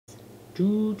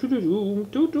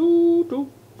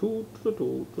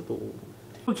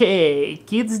Okay,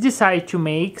 kids decide to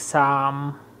make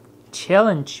some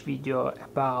challenge video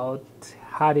about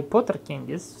Harry Potter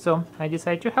candies, so I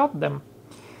decide to help them.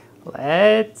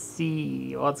 Let's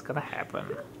see what's gonna happen.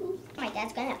 My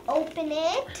dad's gonna open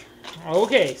it.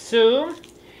 Okay, so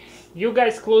you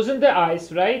guys closing the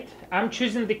eyes, right? I'm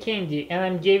choosing the candy and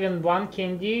I'm giving one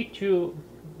candy to,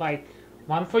 like,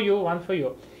 one for you, one for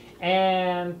you.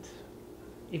 And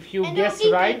if you guess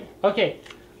right, okay,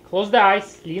 close the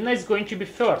eyes. Lina is going to be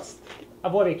first.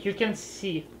 Avovik, you can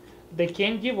see the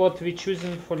candy what we're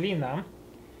choosing for Lina.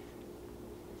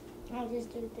 I'll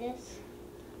just do this.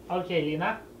 Okay,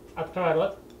 Lina, открывай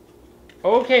рот.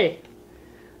 Okay,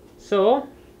 so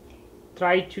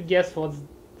try to guess what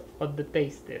the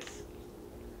taste is.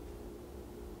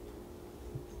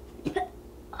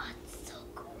 Oh, it's so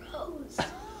gross.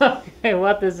 Okay,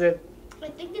 what is it? I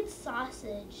think it's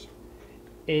sausage.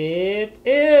 It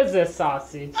is a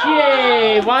sausage.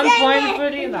 Yay! 1 point for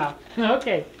Lina.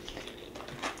 Okay.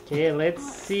 Okay, let's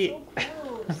see. So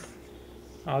gross.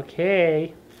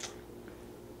 Okay.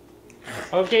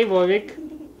 Okay, Vovik.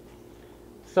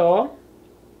 So,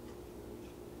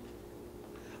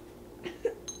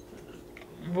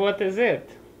 what is it?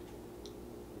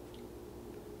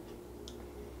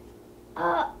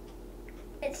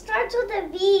 It starts with a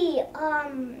V.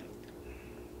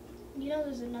 You know,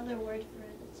 there's another word for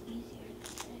it that's easier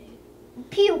to say.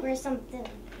 Puke or something.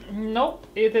 Nope,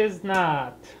 it is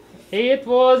not. It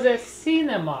was a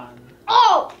cinnamon.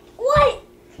 Oh, what?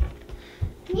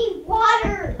 Need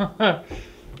water.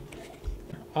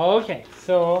 Okay,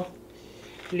 so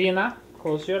Lina,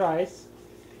 close your eyes.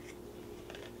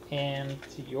 And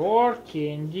your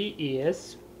candy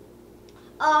is...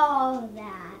 Oh,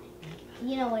 that.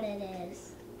 You know what it is.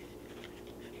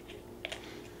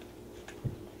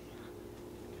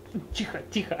 Тихо,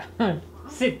 тихо.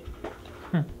 Sit.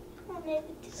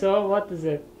 So, what is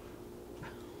it?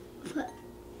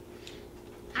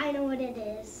 I know what it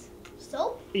is.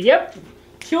 Soap? Yep.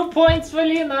 2 points for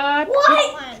Lina. What?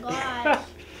 Oh my gosh.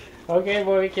 Okay,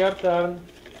 Vovik, your turn.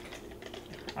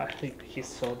 I think he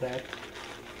saw that.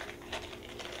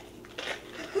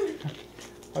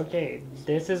 Okay,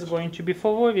 this is going to be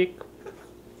for Vovik.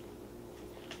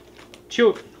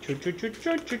 Chew. Chew, chew, chew,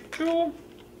 chew, chew, chew.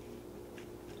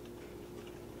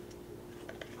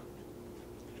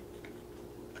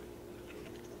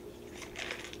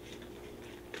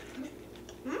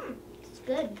 It's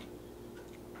good.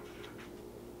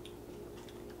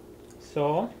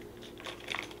 So,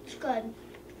 It's good.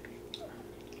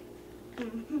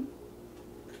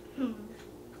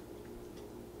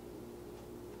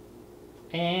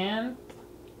 and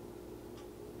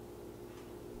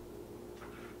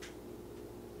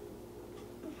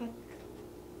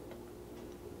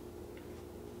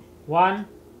one,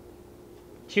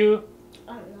 two.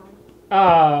 Oh no.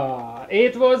 Ah,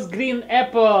 it was green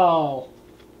apple.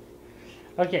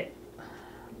 Okay,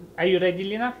 are you ready,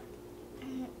 Lina?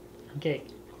 Okay,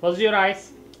 close your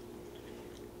eyes.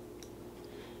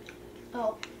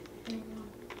 Oh. I know.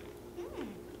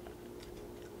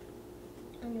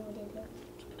 I know what it is.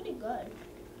 It's pretty good.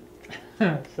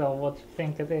 So, what do you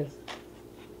think it is?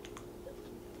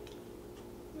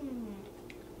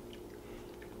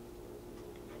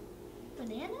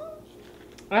 Banana?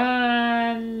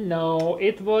 No,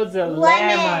 it was a Lemon.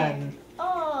 lemon.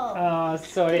 Oh.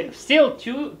 Sorry. Still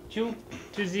 2-0.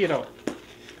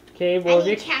 Okay, I need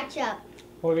Vovik. ketchup.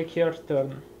 Vovik, your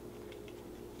turn.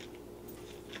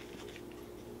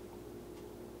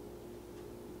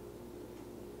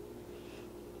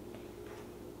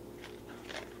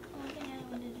 Oh, I think I know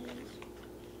what it is.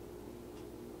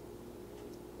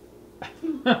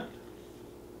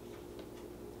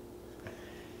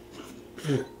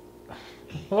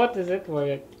 What is it,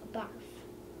 Vovik? Barf.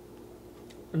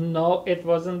 No, it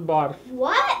wasn't barf.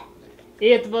 What?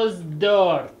 It was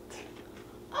dirt.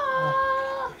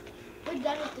 We're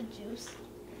done with the juice.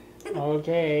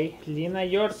 Okay, Lina,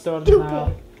 your turn Stupid.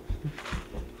 now.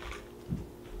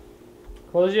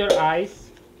 Close your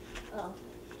eyes. Oh.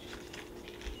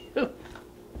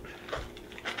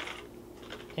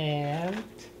 And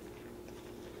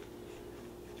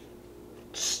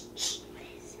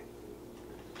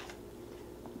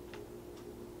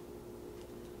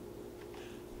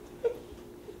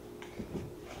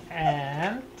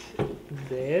and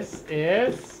this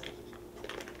is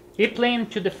we playing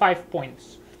to the 5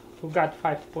 points. Who got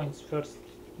 5 points first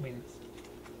wins,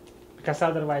 because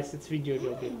otherwise it's video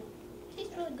will be.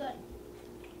 Tastes really good.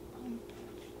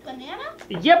 Banana?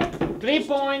 Yep, 3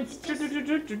 points. It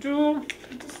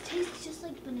just tastes just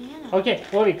like banana. Okay,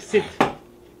 Vovik, sit.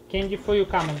 Candy for you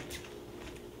coming.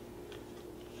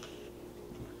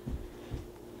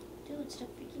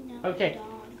 Okay.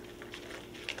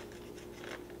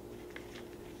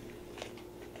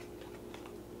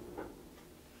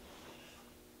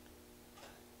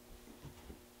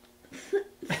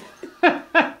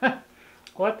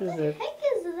 What is it? What the heck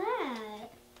is that?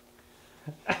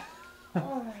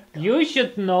 Oh my god. You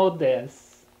should know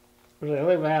this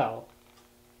really well.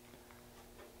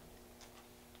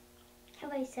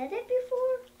 Have I said it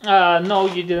before? No,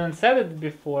 you didn't said it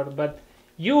before, but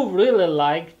you really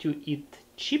like to eat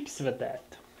chips with that.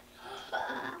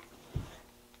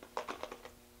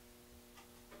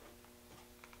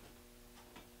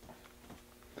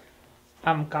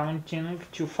 I'm counting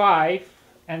to 5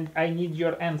 and I need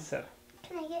your answer.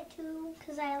 Can I get 2?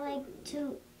 Because I like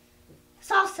to...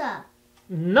 Salsa.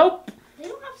 Nope. They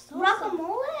don't have salsa.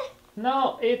 Guacamole?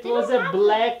 No, it They was don't a have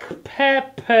black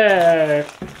pepper.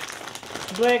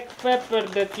 Black pepper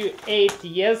that you ate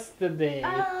yesterday.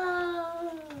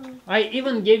 Oh. I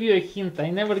even gave you a hint.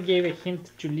 I never gave a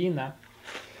hint to Lina.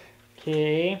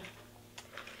 Okay.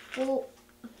 Well,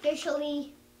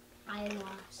 officially, I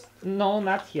lost. No,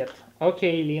 not yet.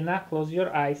 Okay, Lina, close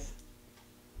your eyes.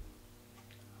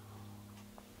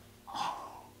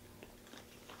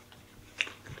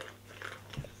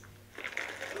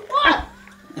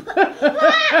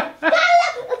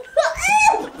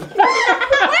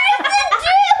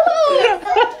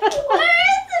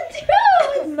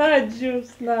 Not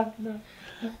juice, no.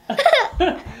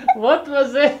 What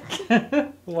was it?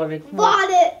 Vomit.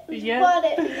 Vomit. Yeah.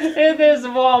 Vomit. It is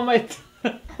vomit.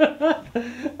 Oh,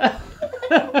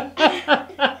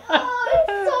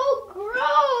 it's so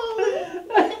gross.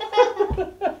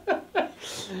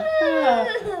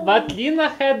 But Lina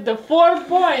had the 4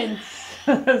 points.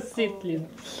 Sit, Lina.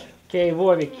 Okay,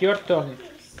 Vovik, your turn.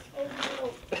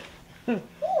 Ooh, I'm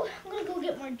gonna go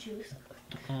get more juice.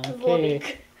 Okay.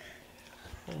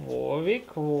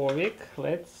 Vovik,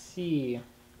 let's see.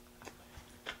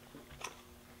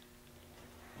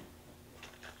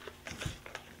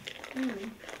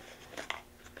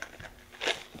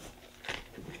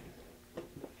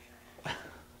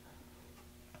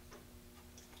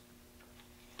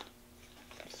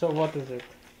 So what is it?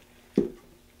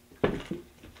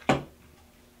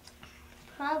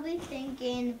 Probably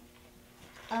thinking,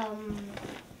 I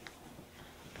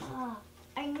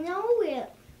know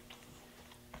it.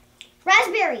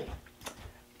 Raspberry.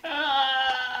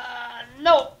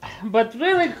 No, but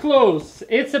really close.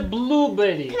 It's a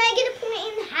blueberry. Can I get a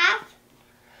point and a half?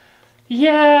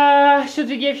 Yeah, should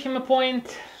we give him a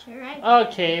point? Sure.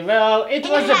 Okay, well, it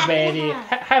was a half, and a berry.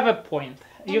 half. Have a point.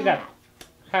 You And a got half.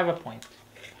 have a point.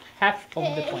 Half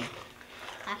of the point.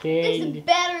 Okay. This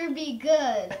better be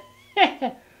good.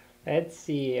 Let's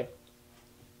see.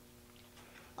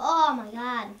 Oh my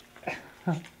god.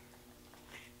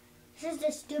 This is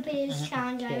the stupidest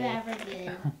challenge Okay. I've ever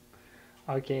did.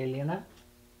 Okay, Lina.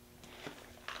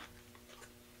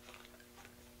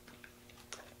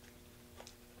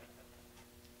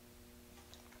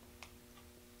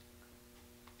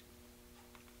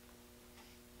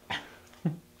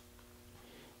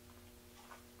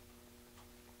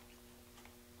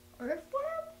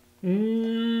 Earthworm?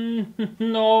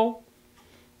 No.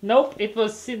 Nope, it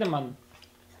was cinnamon.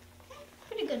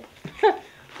 Pretty good.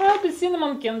 Well, the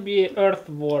cinnamon can be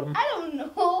earthworm. I don't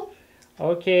know.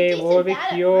 Okay, Tasted Vovik,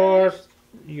 bad at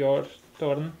your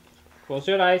turn. Close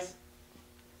your eyes.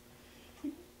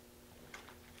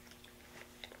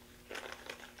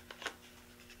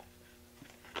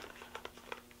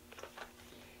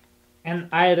 And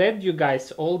I read you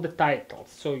guys all the titles,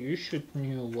 so you should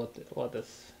know what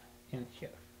is in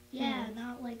here. Yeah,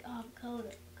 not like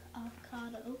avocado.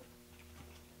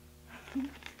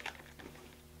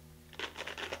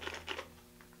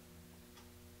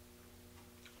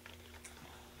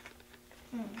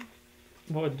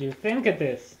 What do you think it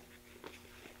is?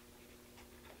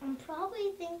 I'm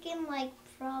probably thinking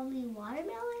probably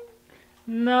watermelon.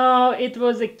 No, it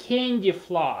was a candy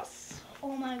floss.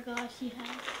 Oh my gosh, he has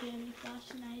candy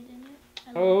floss and I didn't.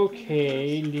 I love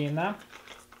Okay, candy Lina.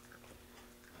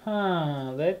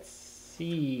 Let's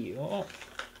see. Oh, floss.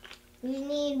 We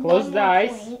need Close one the more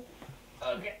eyes. point.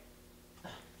 okay.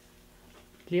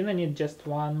 Lina need just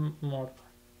one more.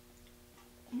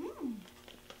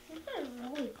 This is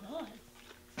really good.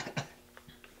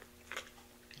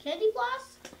 Candy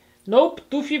floss? Nope,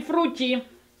 Tutti Frutti.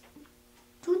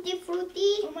 Tutti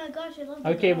frutti. Oh my gosh, I love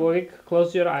Okay, Vovik,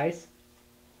 close your eyes.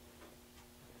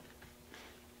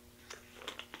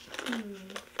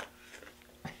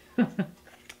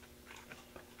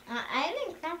 I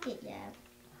haven't cracked it yet.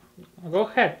 Go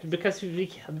ahead, because we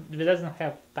doesn't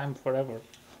have time forever.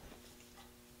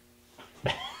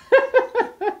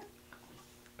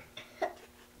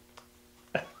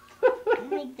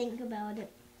 think about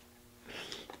it.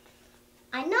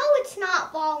 I know it's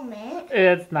not vomit.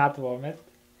 It's not vomit.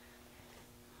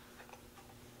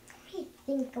 Let me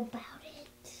think about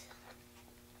it.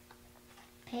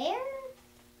 Pear?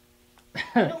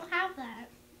 I don't have that.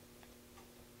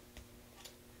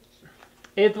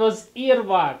 It was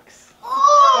earwax.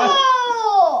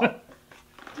 Oh!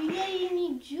 Do you get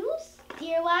any juice?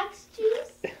 Earwax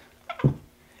juice? Oh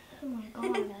my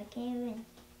god, I can't even.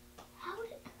 How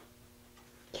did...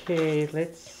 Okay,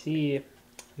 let's see.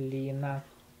 Lina.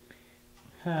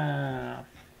 Huh.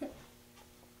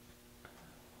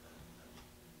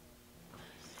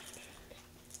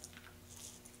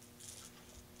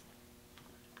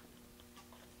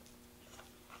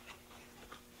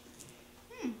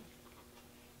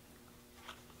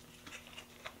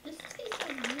 This tastes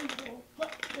unusual,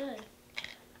 but good.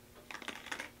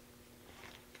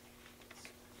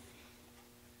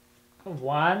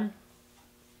 One,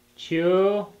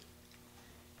 two,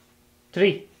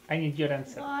 three. I need your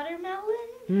answer. Watermelon?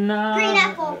 No. Green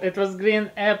apple. It was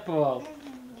green apple.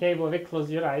 Okay, Bobby,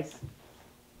 close your eyes.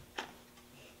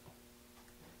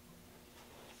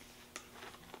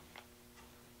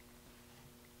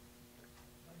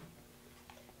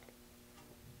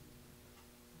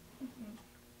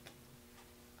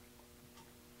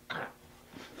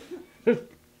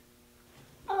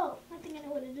 Oh, I think I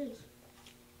know what it is.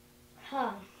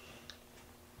 Huh.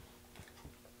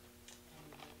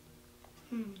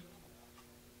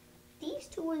 These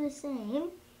two are the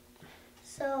same.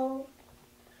 So,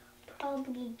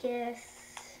 probably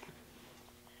guess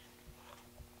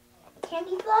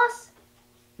candy floss?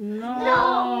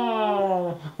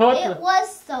 No. It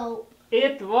was soap.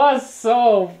 It was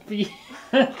soap.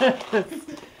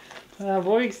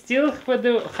 Bobby still with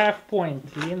the half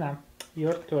point. Lina,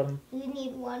 your turn. We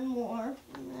need one more,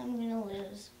 and I'm gonna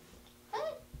lose.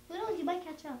 Hey, who knows? You might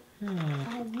catch up.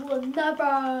 I will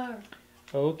never.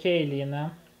 Okay,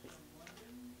 Lina.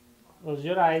 Close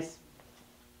your eyes.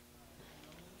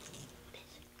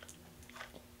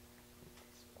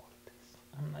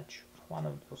 I'm not sure. One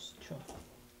of those two.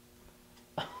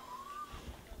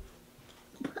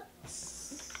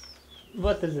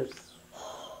 What is it?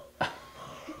 I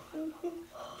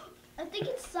think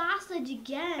it's sausage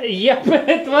again. Yep,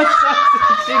 it was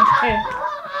sausage again.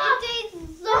 It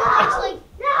tastes so much like.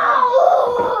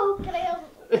 No! Can I have...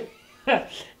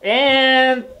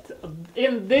 And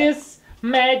in this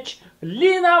match,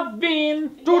 Lina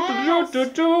win. Yes.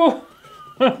 The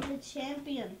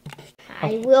champion.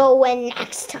 I will win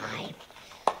next time.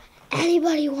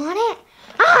 Anybody want it?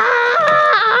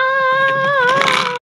 Ah!